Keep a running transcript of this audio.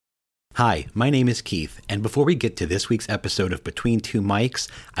Hi, my name is Keith, and before we get to this week's episode of Between Two Mics,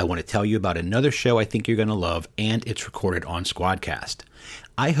 I want to tell you about another show I think you're going to love, and it's recorded on Squadcast.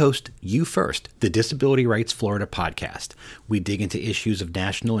 I host You First, the Disability Rights Florida podcast. We dig into issues of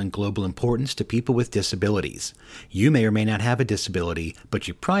national and global importance to people with disabilities. You may or may not have a disability, but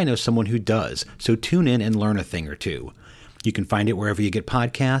you probably know someone who does, so tune in and learn a thing or two. You can find it wherever you get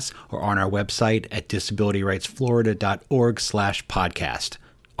podcasts or on our website at disabilityrightsflorida.org/podcast.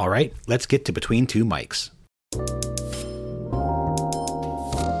 All right, let's get to Between Two Mics.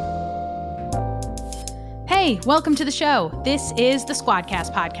 Hey, welcome to the show. This is the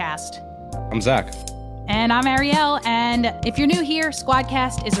Squadcast podcast. I'm Zach. And I'm Ariel. And if you're new here,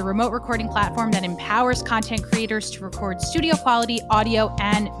 Squadcast is a remote recording platform that empowers content creators to record studio quality audio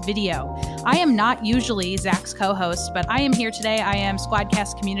and video. I am not usually Zach's co-host, but I am here today. I am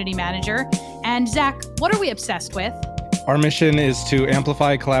Squadcast community manager. And Zach, what are we obsessed with? Our mission is to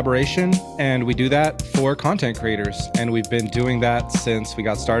amplify collaboration, and we do that for content creators. And we've been doing that since we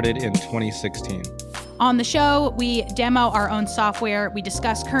got started in 2016. On the show, we demo our own software, we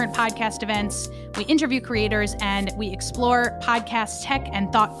discuss current podcast events, we interview creators, and we explore podcast tech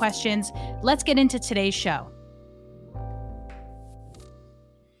and thought questions. Let's get into today's show.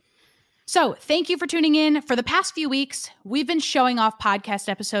 So thank you for tuning in. For the past few weeks, we've been showing off podcast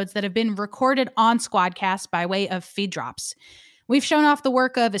episodes that have been recorded on Squadcast by way of feed drops. We've shown off the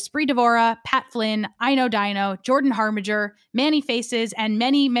work of Esprit Devora, Pat Flynn, I Know Dino, Jordan Harbinger, Manny Faces, and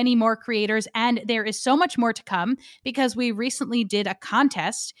many, many more creators. And there is so much more to come because we recently did a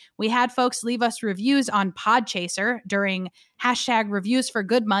contest. We had folks leave us reviews on Podchaser during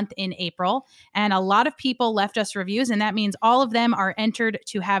 #ReviewsForGood month in April. And a lot of people left us reviews, and that means all of them are entered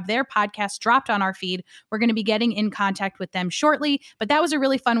to have their podcast dropped on our feed. We're going to be getting in contact with them shortly, but that was a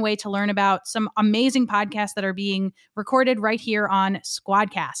really fun way to learn about some amazing podcasts that are being recorded right here on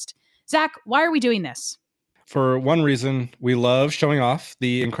Squadcast. Zach, why are we doing this? For one reason, we love showing off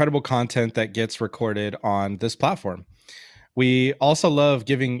the incredible content that gets recorded on this platform. We also love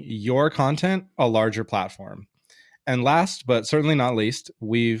giving your content a larger platform. And last, but certainly not least,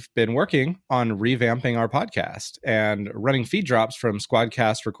 we've been working on revamping our podcast, and running feed drops from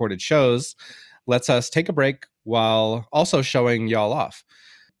Squadcast recorded shows lets us take a break while also showing y'all off.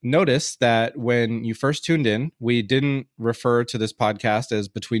 Notice that when you first tuned in, we didn't refer to this podcast as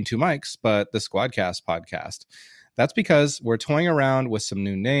Between Two Mics, but the Squadcast podcast. That's because we're toying around with some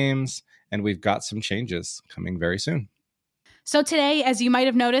new names, and we've got some changes coming very soon. So today, as you might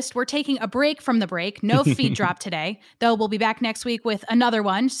have noticed, we're taking a break from the break. No feed drop today, though we'll be back next week with another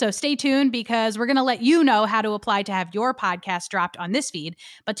one. So stay tuned because we're going to let you know how to apply to have your podcast dropped on this feed.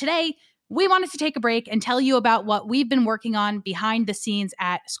 But today, we wanted to take a break and tell you about what we've been working on behind the scenes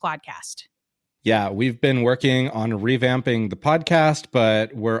at Squadcast. Yeah, we've been working on revamping the podcast,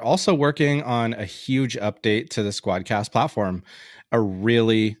 but we're also working on a huge update to the Squadcast platform. A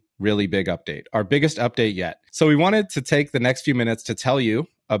really big update, our biggest update yet. So we wanted to take the next few minutes to tell you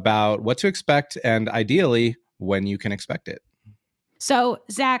about what to expect and ideally when you can expect it. So,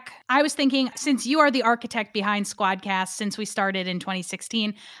 Zach, I was thinking, since you are the architect behind Squadcast since we started in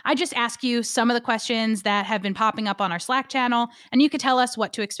 2016, I just ask you some of the questions that have been popping up on our Slack channel, and you could tell us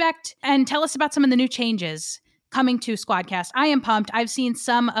what to expect and tell us about some of the new changes coming to Squadcast. I am pumped. I've seen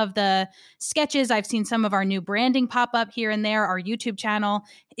some of the sketches. I've seen some of our new branding pop up here and there. Our YouTube channel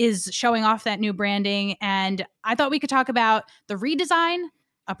is showing off that new branding. And I thought we could talk about the redesign,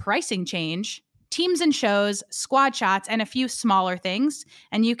 a pricing change, teams and shows, squad shots, and a few smaller things.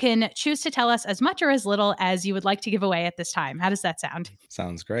 And you can choose to tell us as much or as little as you would like to give away at this time. How does that sound?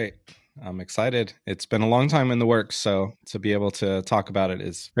 Sounds great. I'm excited. It's been a long time in the works, so to be able to talk about it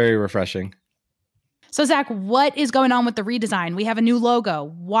is very refreshing. So, Zach, what is going on with the redesign? We have a new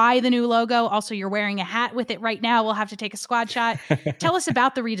logo. Why the new logo? Also, you're wearing a hat with it right now. We'll have to take a squad shot. Tell us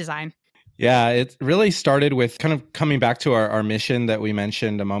about the redesign. Yeah, it really started with kind of coming back to our mission that we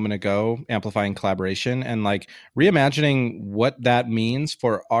mentioned a moment ago, amplifying collaboration, and like reimagining what that means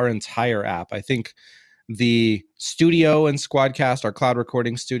for our entire app. I think the studio in Squadcast, our cloud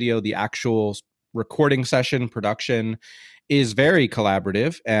recording studio, the actual recording session production is very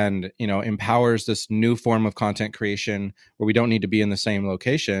collaborative and, empowers this new form of content creation where we don't need to be in the same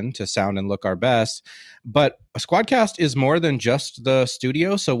location to sound and look our best. But a Squadcast is more than just the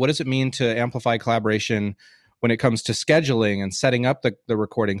studio. So what does it mean to amplify collaboration when it comes to scheduling and setting up the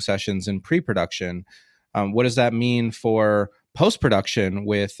recording sessions in pre-production? What does that mean for post-production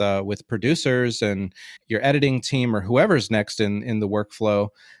with producers and your editing team or whoever's next in the workflow?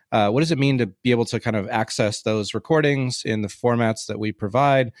 What does it mean to be able to kind of access those recordings in the formats that we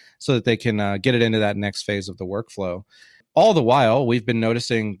provide so that they can get it into that next phase of the workflow? all the while, we've been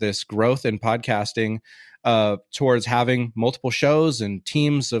noticing this growth in podcasting towards having multiple shows and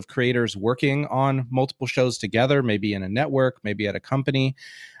teams of creators working on multiple shows together, maybe in a network, maybe at a company.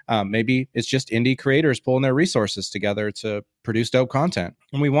 Maybe it's just indie creators pulling their resources together to produce dope content.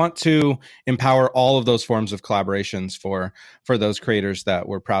 And we want to empower all of those forms of collaborations for those creators that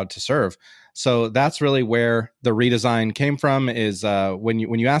we're proud to serve. So that's really where the redesign came from, is when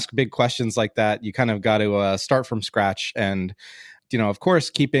you ask big questions like that, you kind of got to start from scratch. And, of course,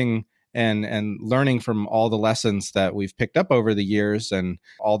 keeping and learning from all the lessons that we've picked up over the years and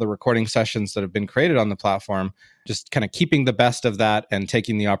all the recording sessions that have been created on the platform, just kind of keeping the best of that and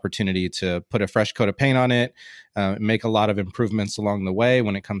taking the opportunity to put a fresh coat of paint on it, make a lot of improvements along the way.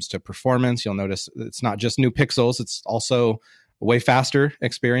 When it comes to performance, you'll notice it's not just new pixels, it's also a way faster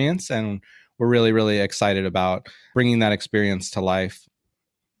experience. And we're really, really excited about bringing that experience to life.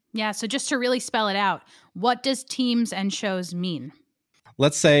 Yeah, so just to really spell it out, what does teams and shows mean?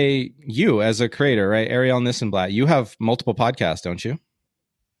 Let's say you as a creator, right? Ariel Nissenblatt, you have multiple podcasts, don't you?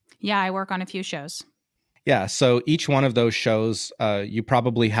 Yeah, I work on a few shows. Yeah, so each one of those shows, you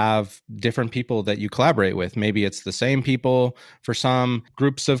probably have different people that you collaborate with. Maybe it's the same people for some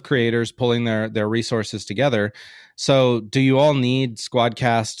groups of creators pulling their resources together. So do you all need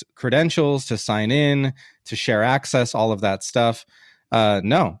Squadcast credentials to sign in, to share access, all of that stuff?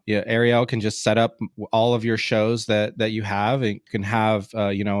 No, Ariel can just set up all of your shows that you have. It can have,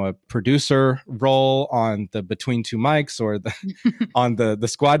 a producer role on the Between Two Mics or on the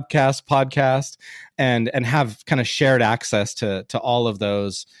Squadcast podcast, and have kind of shared access to all of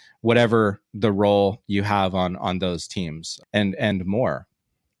those, whatever the role you have on those teams and more.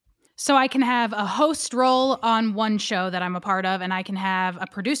 So I can have a host role on one show that I'm a part of, and I can have a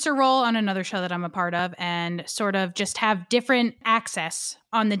producer role on another show that I'm a part of, and sort of just have different access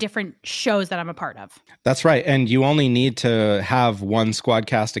on the different shows that I'm a part of. That's right. And you only need to have one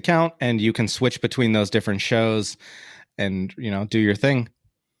Squadcast account, and you can switch between those different shows and, do your thing.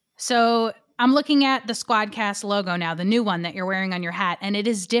 So I'm looking at the Squadcast logo now, the new one that you're wearing on your hat, and it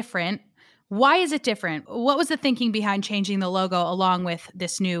is different. Why is it different? What was the thinking behind changing the logo along with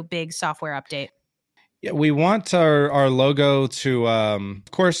this new big software update? Yeah, we want our logo to,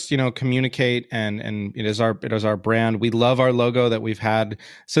 of course, communicate and it is our brand. We love our logo that we've had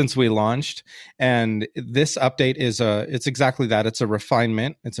since we launched, and this update it's exactly that. It's a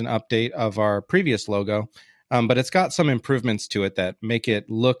refinement. It's an update of our previous logo, but it's got some improvements to it that make it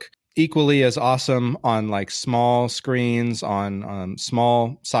look equally as awesome on like small screens, on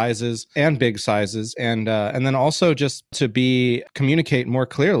small sizes and big sizes, and then also just to communicate more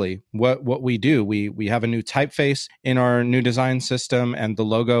clearly what we do. We have a new typeface in our new design system, and the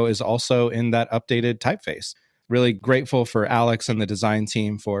logo is also in that updated typeface. Really grateful for Alex and the design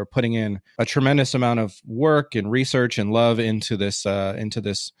team for putting in a tremendous amount of work and research and love into this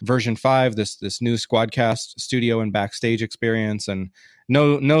version 5, this new Squadcast studio and backstage experience. And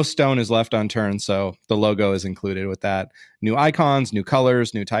no stone is left unturned, so the logo is included with that. New icons, new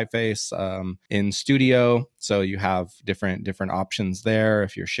colors, new typeface in studio, so you have different options there.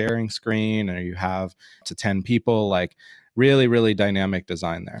 If you're sharing screen or you have to 10 people, like really, really dynamic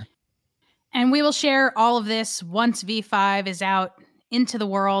design there. And we will share all of this once V5 is out into the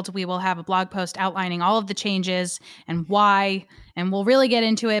world. We will have a blog post outlining all of the changes and why, and we'll really get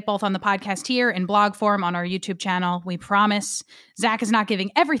into it both on the podcast here in blog form on our YouTube channel. We promise. Zach is not giving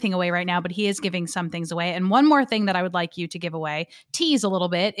everything away right now, but he is giving some things away. And one more thing that I would like you to give away, tease a little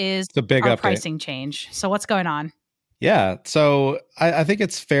bit, is the big our update. Pricing change. So what's going on? Yeah, so I think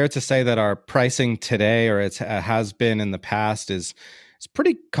it's fair to say that our pricing today, or it has been in the past, is it's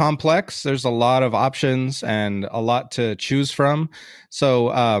pretty complex. There's a lot of options and a lot to choose from.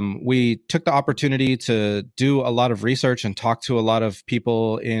 So we took the opportunity to do a lot of research and talk to a lot of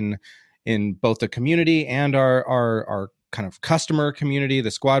people in both the community and our kind of customer community, the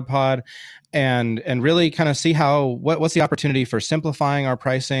Squad Pod, and really kind of see what's the opportunity for simplifying our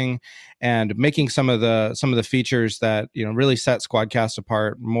pricing and making some of the features that really set Squadcast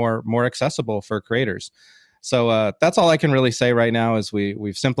apart more accessible for creators. So that's all I can really say right now is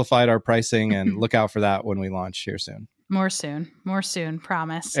we've simplified our pricing, and look out for that when we launch here soon. More soon,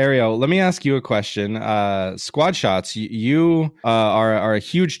 promise. Ariel, let me ask you a question. Squad Shots, you are a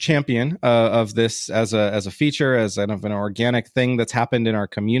huge champion of this as a feature, as an organic thing that's happened in our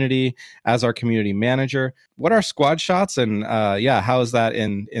community, as our community manager. What are Squad Shots, and how is that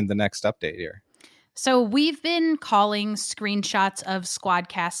in the next update here? So we've been calling screenshots of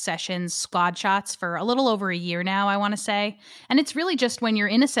Squadcast sessions squad shots for a little over a year now, I want to say. And it's really just when you're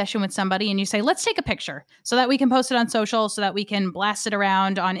in a session with somebody and you say, let's take a picture so that we can post it on social, so that we can blast it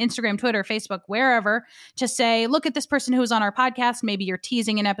around on Instagram, Twitter, Facebook, wherever, to say, look at this person who was on our podcast. Maybe you're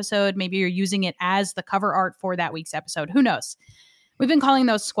teasing an episode. Maybe you're using it as the cover art for that week's episode. Who knows? We've been calling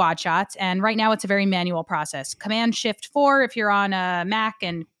those squad shots. And right now it's a very manual process. Command-Shift-4 if you're on a Mac,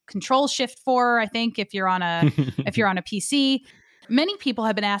 and Control-Shift-4, I think, if you're on a PC. Many people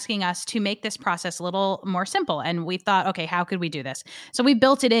have been asking us to make this process a little more simple. And we thought, okay, how could we do this? So we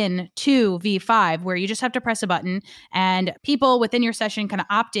built it in to V5, where you just have to press a button and people within your session can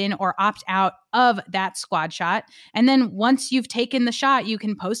opt in or opt out of that squad shot. And then once you've taken the shot, you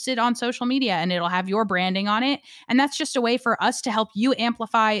can post it on social media and it'll have your branding on it. And that's just a way for us to help you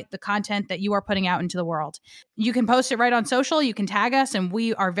amplify the content that you are putting out into the world. You can post it right on social. You can tag us and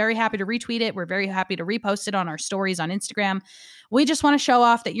we are very happy to retweet it. We're very happy to repost it on our stories on Instagram. We just want to show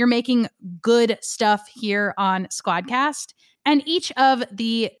off that you're making good stuff here on Squadcast. And each of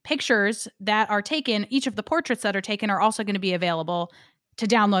the pictures that are taken, each of the portraits that are taken are also going to be available to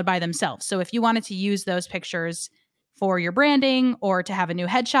download by themselves. So if you wanted to use those pictures for your branding or to have a new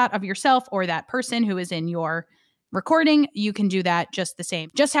headshot of yourself or that person who is in your recording, you can do that just the same.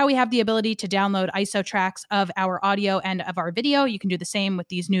 Just how we have the ability to download ISO tracks of our audio and of our video, you can do the same with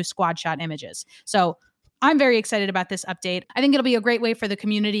these new squad shot images. So I'm very excited about this update. I think it'll be a great way for the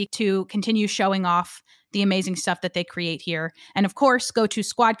community to continue showing off the amazing stuff that they create here. And of course, go to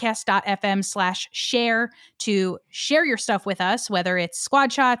squadcast.fm/share to share your stuff with us, whether it's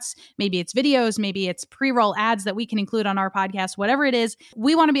squad shots, maybe it's videos, maybe it's pre-roll ads that we can include on our podcast, whatever it is.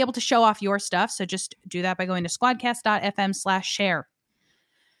 We want to be able to show off your stuff. So just do that by going to squadcast.fm/share.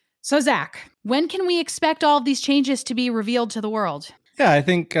 So Zach, when can we expect all of these changes to be revealed to the world? Yeah, I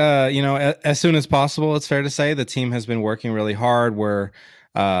think, as soon as possible, it's fair to say. The team has been working really hard. We're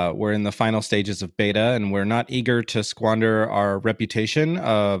in the final stages of beta, and we're not eager to squander our reputation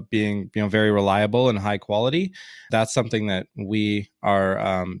of being, very reliable and high quality. That's something that we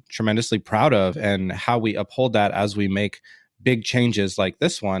are tremendously proud of, and how we uphold that as we make big changes like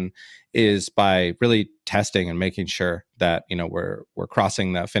this one is by really testing and making sure that we're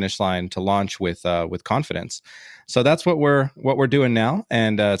crossing the finish line to launch with confidence. So that's what we're doing now.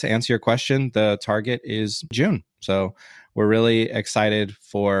 And to answer your question, the target is June. So we're really excited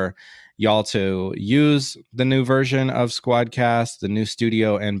for y'all to use the new version of Squadcast, the new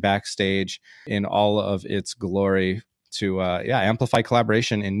studio and backstage in all of its glory to amplify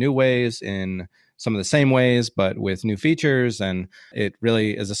collaboration in new ways, in some of the same ways, but with new features. And it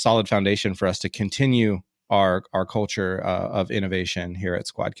really is a solid foundation for us to continue our culture of innovation here at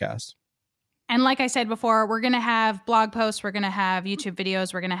Squadcast. And like I said before, we're going to have blog posts, we're going to have YouTube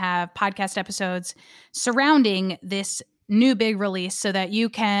videos, we're going to have podcast episodes surrounding this new big release so that you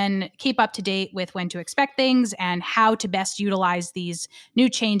can keep up to date with when to expect things and how to best utilize these new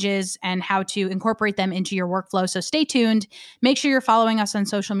changes and how to incorporate them into your workflow. So stay tuned. Make sure you're following us on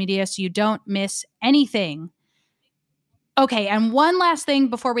social media so you don't miss anything. Okay, and one last thing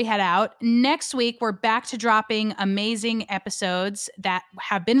before we head out. Next week, we're back to dropping amazing episodes that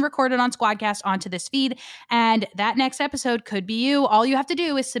have been recorded on Squadcast onto this feed, and that next episode could be you. All you have to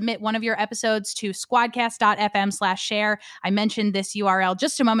do is submit one of your episodes to squadcast.fm/share. I mentioned this URL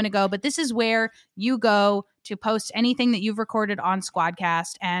just a moment ago, but this is where you go to post anything that you've recorded on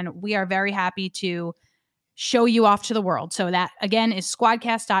Squadcast, and we are very happy to show you off to the world. So that, again, is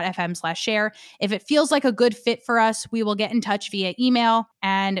squadcast.fm/share. If it feels like a good fit for us, we will get in touch via email,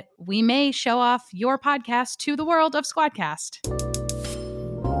 and we may show off your podcast to the world of Squadcast.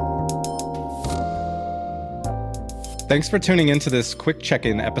 Thanks for tuning into this quick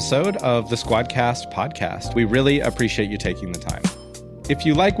check-in episode of the Squadcast podcast. We really appreciate you taking the time. If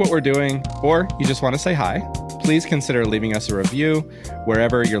you like what we're doing, or you just want to say hi, please consider leaving us a review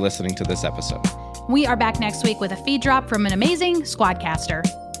wherever you're listening to this episode. We are back next week with a feed drop from an amazing Squadcaster.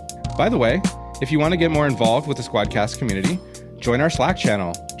 By the way, if you want to get more involved with the Squadcast community, join our Slack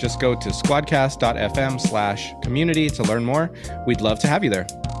channel. Just go to squadcast.fm/community to learn more. We'd love to have you there.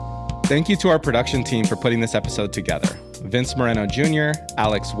 Thank you to our production team for putting this episode together. Vince Moreno Jr.,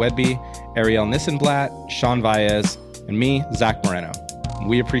 Alex Wedby, Ariel Nissenblatt, Sean Baez, and me, Zach Moreno.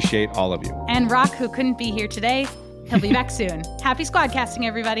 We appreciate all of you. And Rock, who couldn't be here today, he'll be back soon. Happy Squadcasting,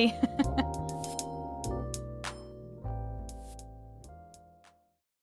 everybody.